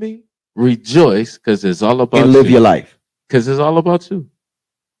it to me. Rejoice, because it's all about you. And live your life. Because it's all about you.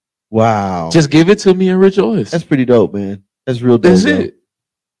 Wow. Just give it to me and rejoice. That's pretty dope, man. That's real dope. That's it.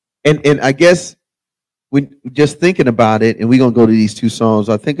 And I guess when just thinking about it, and we're going to go to these two songs,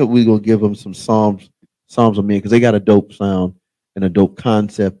 I think we're going to give them some Psalms of Men, because they got a dope sound and a dope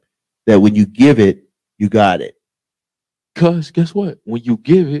concept that when you give it, you got it. Because guess what? When you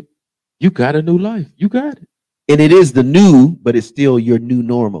give it, you got a new life. You got it. And it is the new, but it's still your new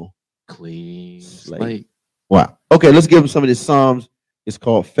normal. Clean slate. Wow. Okay, let's give them some of these Psalms. It's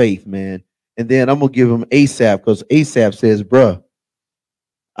called Faith, man. And then I'm going to give them Asaph, because Asaph says, bruh,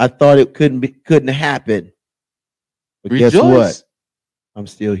 I thought it couldn't happen. But Rejoice. guess what? I'm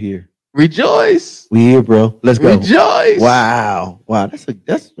still here. Rejoice. We here, bro. Let's go. Rejoice. Wow. That's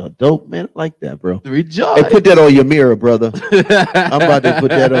a dope, man. I like that, bro. Rejoice. Hey, put that on your mirror, brother. I'm about to put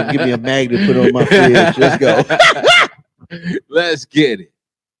that on. Give me a magnet, put it on my fridge. Let's go. Let's get it.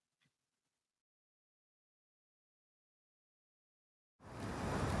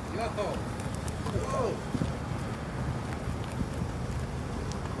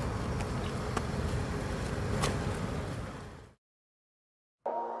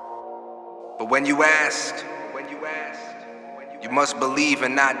 But when you ask, you must believe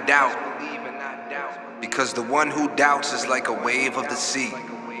and not doubt. Because the one who doubts is like a wave of the sea,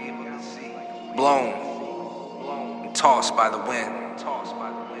 blown and tossed by the wind.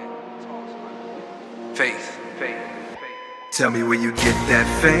 Faith. Tell me where you get that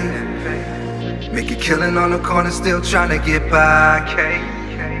faith. Make a killing on the corner, still trying to get by.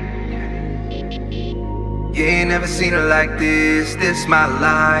 You ain't never seen her like this. This my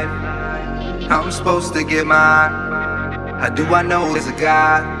life. I'm supposed to get mine. How do I know there's a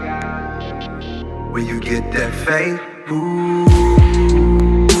God? Where you get that faith? Ooh.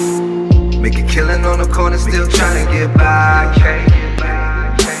 Make a killing on the corner, still trying to get by.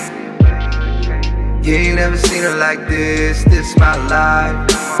 You ain't never seen her like this. This my life.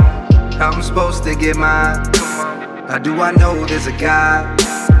 I'm supposed to get mine. How do I know there's a God?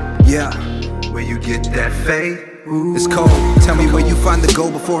 Yeah. Where you get that faith? Ooh. It's cold. Tell me where you find the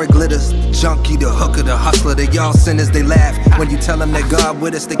gold before it glitters. The junkie, the hooker, the hustler, they all sinners, they laugh. When you tell them that God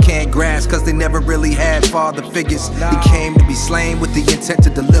with us, they can't grasp. Cause they never really had father figures. He came to be slain with the intent to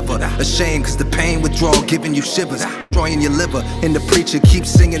deliver. Ashamed cause the pain withdrawal giving you shivers, destroying your liver. And the preacher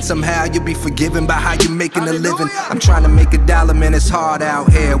keeps singing, somehow you'll be forgiven by how you're making a living. I'm trying to make a dollar, man, it's hard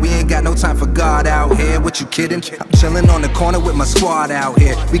out here. We ain't got no time for God out here. What you kidding? I'm chilling on the corner with my squad out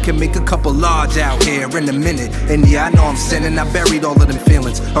here. We can make a couple large out here in a minute. And yeah, I know I'm sinning, I buried all of them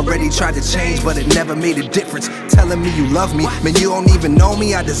feelings. Already tried to change, but it never made a difference. Telling me you love me, man, you don't even know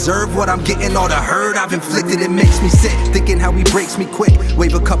me. I deserve what I'm getting, all the hurt I've inflicted. It makes me sick, thinking how he breaks me quick.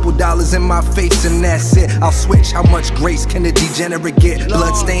 Wave a couple dollars in my face and that's it. I'll switch, how much grace can a degenerate get?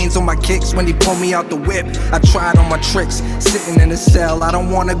 Blood stains on my kicks when he pull me out the whip. I tried all my tricks, sitting in a cell. I don't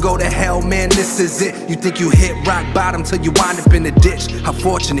wanna go to hell, man, this is it. You think you hit rock bottom till you wind up in the ditch. How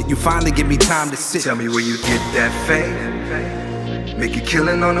fortunate you finally give me time to sit. Tell me where you get that faith. Make a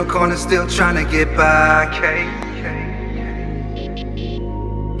killing on the corner, still trying to get by.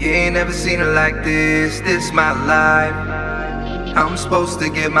 You ain't never seen her like this. This my life. I'm supposed to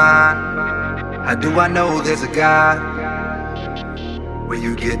get mine. How do I know there's a God? Where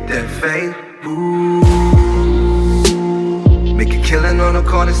you get that faith? Ooh. Make a killing on the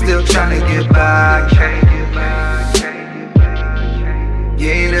corner, still trying to get by. You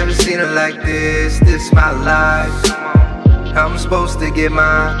ain't never seen her like this. This my life. I'm supposed to get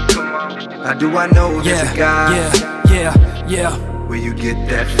mine. How do I know there's a God? Yeah. Where you get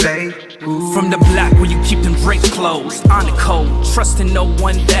that faith? Ooh. From the block where you keep them drapes closed. On the code, trusting no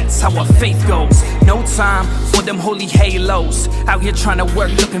one, that's how our faith goes. No time for them holy halos. Out here trying to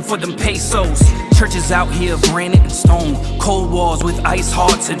work, looking for them pesos. Churches out here, granite and stone. Cold walls with ice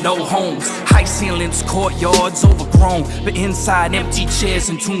hearts and no homes. High ceilings, courtyards overgrown. But inside, empty chairs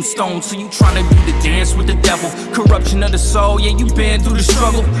and tombstones. So you trying to do the dance with the devil. Corruption of the soul, yeah, you been through the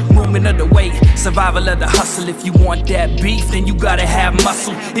struggle. Movement of the weight, survival of the hustle. If you want that beef, then you gotta have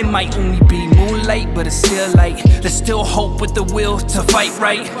muscle. It might only be moonlight, but it's still light. There's still hope with the will to fight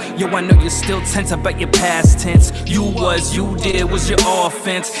right. Yo, I know you're still tense about your past tense. You did was your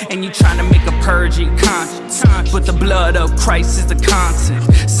offense. And you trying to make a purge your conscience. But the blood of Christ is the constant.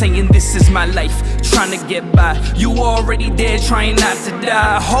 Saying this is my life, trying to get by. You already dead, trying not to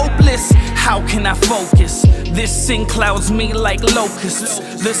die. Hopeless, how can I focus? This sin clouds me like locusts.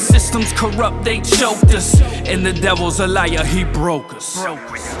 The system's corrupt, they choked us. And the devil's a liar, he broke us.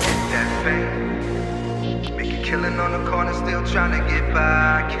 Make a killing on the corner, still trying to get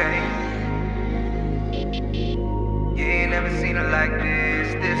by. You ain't never seen her like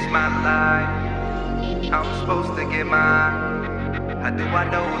this. This my life. I'm supposed to get mine. How do I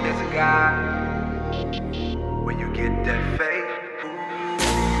know there's a God? When you get that faith.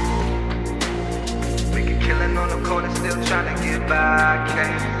 Make a killing on the corner, still trying to get by.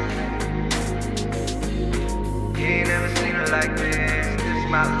 You ain't never seen her like this. This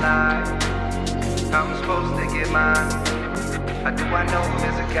my life. I'm supposed to get mine. How do I know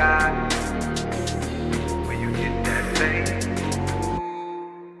there's a God? When you get that faith.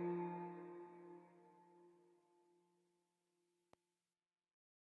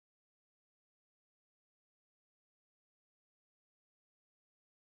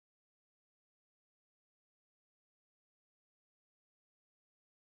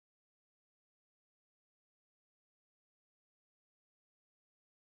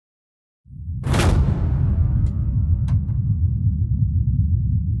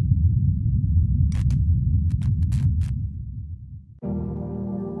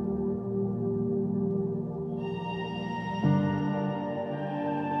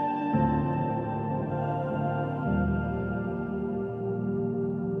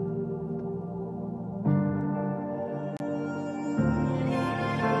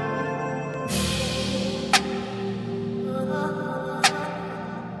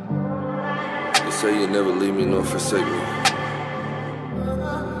 say you never leave me nor forsake me.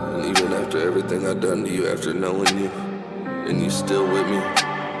 And even after everything I've done to you, after knowing you, and you still with me,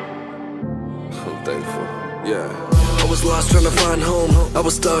 I'm thankful, yeah. I was lost trying to find home. I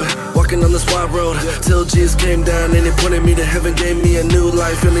was stuck walking on this wide road till Jesus came down and he pointed me to heaven, gave me a new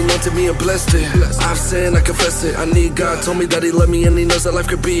life and he anointed me and blessed it. I've sinned, I confess it. I need God. Told me that he loved me and he knows that life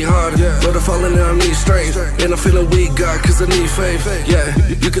could be hard. Lord, I'm falling and I need strength, and I'm feeling weak, God, cause I need faith. Yeah,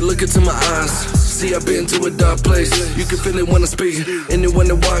 you can look into my eyes. See, I've been to a dark place. You can feel it when I speak. Anyone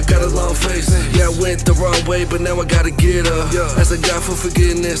that want got a long face. Yeah, I went the wrong way, but now I gotta get up. Ask God for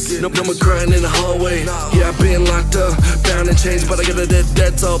forgiveness. No more crying in the hallway. Yeah, I've been locked up, bound and changed, but I got a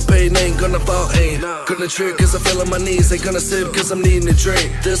debt's all paid. Ain't gonna fall, ain't gonna trip, cause I fell on my knees. Ain't gonna sip, cause I'm needing a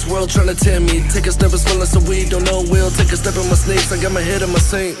drink. This world trying to tempt me. Take a step and smelling some weed. Don't know will. Take a step in my sneaks. I got my head in my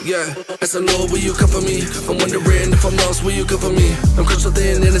sink. Yeah, I said, Lord, will you cover me? I'm wondering if I'm lost, will you cover me? I'm crushed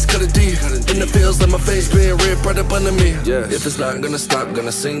thin and it's cutting deep. In the fields, like my face being ripped right up under me. Yeah, if it's not gonna stop,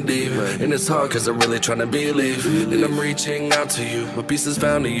 gonna sink deep. And it's hard cause I'm really trying to believe. And I'm reaching out to you. My peace is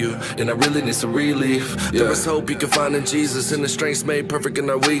found in you. And I really need some relief. There is hope you can find in Jesus, and the strength's made perfect in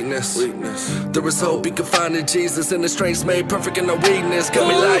our weakness. There is hope you can find in Jesus, and the strength's made perfect in our weakness. Got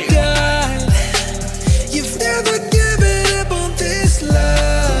me like, God, you've never given up on this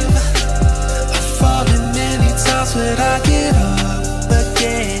love. I've fallen many times, but I get up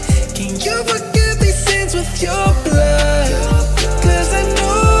again. Can you forgive these sins with your blood? Cause I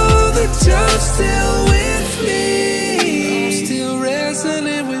know that you're still with me. I'm still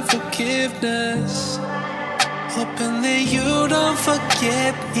wrestling with forgiveness, hoping that you don't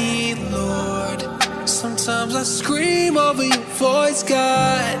forget me, Lord. Sometimes I scream over your voice,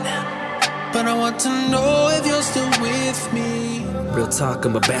 God, but I want to know if you're still with me. real talk,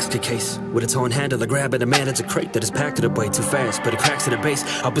 I'm a basket case with a torn handle. I grab it and manage a crate that is packed it up way too fast, but it cracks at the base.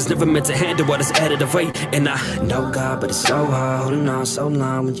 I was never meant to handle what is added of weight, and I know God, but it's so hard holding on so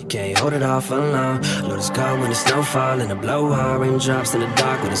long when you can't hold it all for long. Lord, it's cold when the snow fall and the blow hard, raindrops in the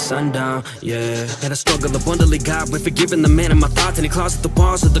dark with the sun down. Yeah, and I struggle abundantly, God, with forgiving the man in my thoughts, and he closets the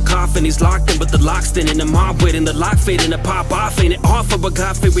walls of the coffin. He's locked in, but the lock's thin, and the mob waiting, the lock fading, the pop off, ain't it off of a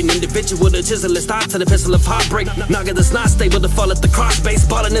God-fearing individual, the chisel his thoughts and a pistol of heartbreak. Nugget that's not stable to fall at the cross,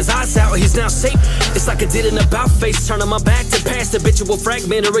 baseballing his eyes out, he's now safe. It's like I did an about face, turning my back to past habitual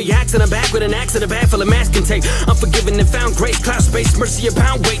fragment, a reaction. I'm back with an axe in a bag full of masking tape. I'm forgiven and found grace, cloud space, mercy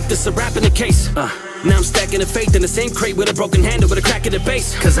abound. Wait, this a rap in the case. Now I'm stacking the faith in the same crate with a broken handle with a crack in the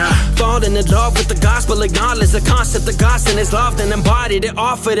base. Cause I fall in love with the gospel, acknowledge the concept of God and His loved and embodied it.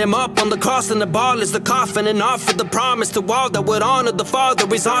 Offered Him up on the cross, and the ball is the coffin, and offered the promise to all that would honor the Father.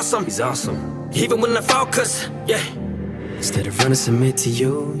 He's awesome. He's awesome. Even when I fall, cause, yeah. Instead of running, submit to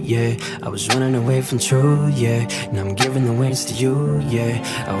you, yeah. I was running away from truth, yeah. Now I'm giving the reins to you, yeah.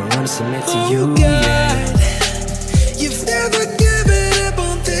 I will run and submit to you, yeah. You've never given up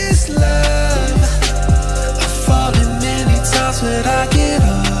on this love. I've fallen many times, but I get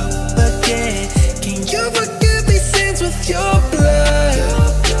up again. Can you forgive these sins with your blood?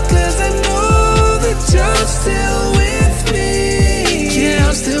 Cause I know that you're still with me. Yeah,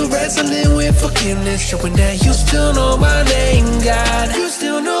 I'm still wrestling with forgiveness, showing that you still know my name, God. You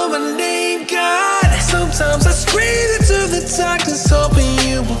still know my name, God. Sometimes I scream into the darkness, hoping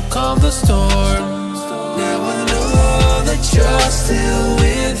you will calm the storm. Now I know that you're still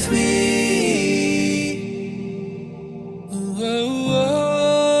with me.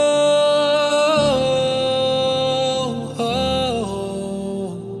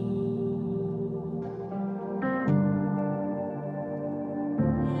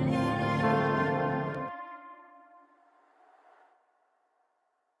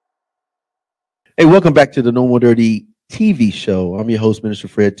 Hey, welcome back to the No More Dirty TV show. I'm your host, Minister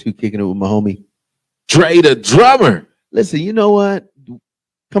Fred, kicking it with my homie Dre the drummer. Listen, you know what?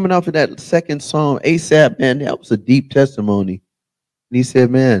 Coming off of that second song, ASAP, man, that was a deep testimony. And he said,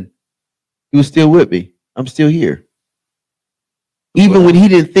 man, he was still with me. I'm still here. Even when he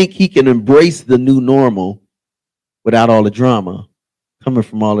didn't think he can embrace the new normal without all the drama coming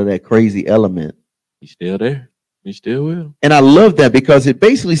from all of that crazy element. He's still there. He still will. And I love that because it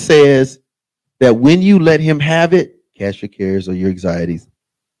basically says that when you let him have it, cast your cares or your anxieties.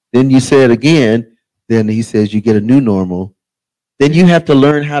 Then you say it again, then he says you get a new normal. Then you have to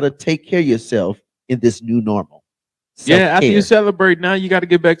learn how to take care of yourself in this new normal. Yeah, after you celebrate, now you got to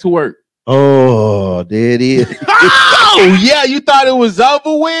get back to work. Oh, there it is. Oh, yeah, you thought it was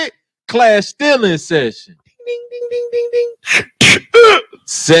over with? Class still in session. Ding, ding, ding, ding, ding, ding.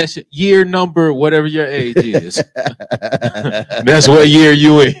 Session, year number, whatever your age is. That's what year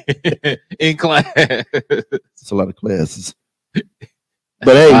you in class. It's a lot of classes.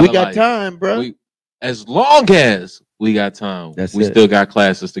 But hey, we got time, bro. as long as we got time, we still got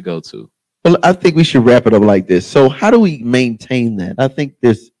classes to go to. Well, I think we should wrap it up like this. So how do we maintain that? I think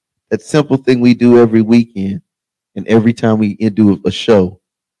there's that simple thing we do every weekend and every time we do a show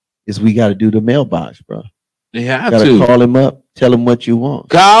is we got to do the mailbox, bro. You have gotta to call him up, tell him what you want.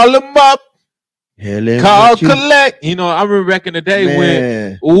 Call him up. Call collect. You know, I remember back in the day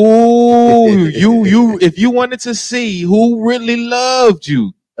when if you wanted to see who really loved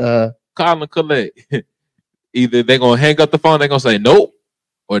you, call and collect. Either they're gonna hang up the phone, they're gonna say nope,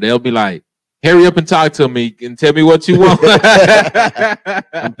 or they'll be like, hurry up and talk to me and tell me what you want.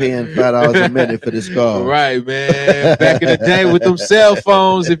 I'm paying $5 a minute for this call. Right, man. Back in the day with them cell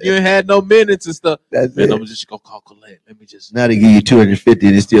phones, if you ain't had no minutes and stuff, I'm just gonna call collect. Let me just. Now they give you $250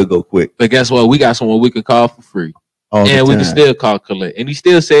 and it still go quick. But guess what? We got someone we can call for free, and we can still call collect. And he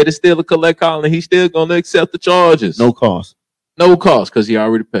still said it's still a collect call, and he's still gonna accept the charges. No cost. No cost because he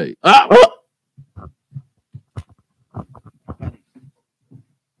already paid.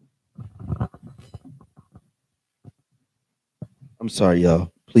 I'm sorry,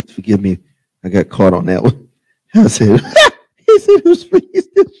 y'all. Please forgive me. I got caught on that one. I said, he said it was free. He's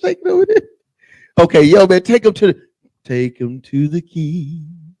still shaking over there. Okay, yo, man, take him to the key.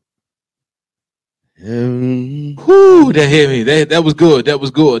 Whoo, that hit me. That was good. That was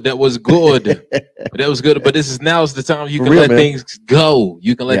good. That was good. That was good. But now's the time you can let things go.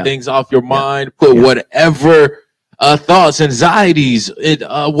 You can let things off your mind. Put whatever thoughts, anxieties,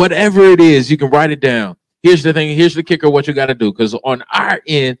 whatever it is, you can write it down. Here's the thing. Here's the kicker. What you got to do, because on our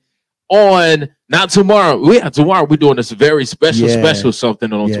end, not tomorrow. Tomorrow we're doing this very special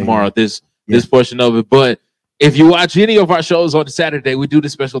something on tomorrow. This portion of it. But if you watch any of our shows on Saturday, we do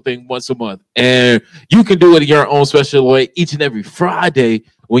this special thing once a month, and you can do it in your own special way each and every Friday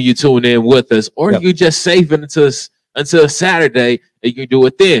when you tune in with us, or you just save it until Saturday and you can do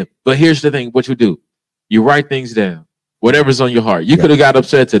it then. But here's the thing. What you do, you write things down, whatever's on your heart. You could have got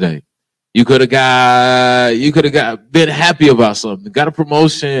upset today. You could have been happy about something, got a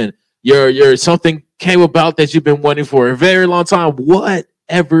promotion, your something came about that you've been wanting for a very long time.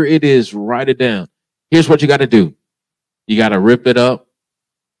 Whatever it is, write it down. Here's what you got to do. You got to rip it up,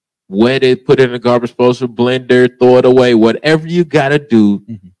 wet it, put it in a garbage disposal, blender, throw it away, whatever you got to do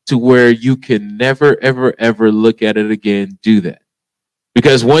to where you can never, ever, ever look at it again. Do that.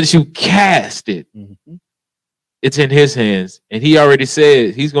 Because once you cast it, it's in his hands, and he already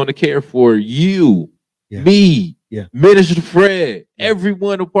said he's going to care for you, me, Minister Fred,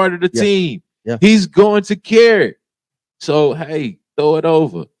 everyone a part of the team. He's going to care. So, hey, throw it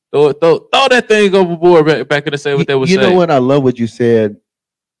over. Throw that thing overboard back in the same what they were saying. You know what? I love what you said.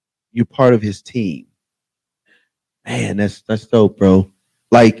 You're part of his team. Man, that's dope, bro.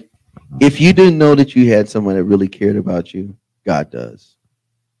 Like, if you didn't know that you had someone that really cared about you, God does.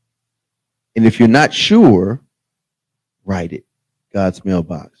 And if you're not sure, write it. God's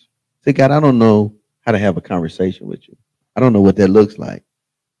mailbox. Say, God, I don't know how to have a conversation with you. I don't know what that looks like.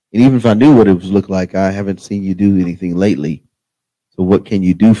 And even if I knew what it was look like, I haven't seen you do anything lately. So what can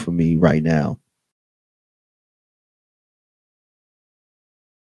you do for me right now?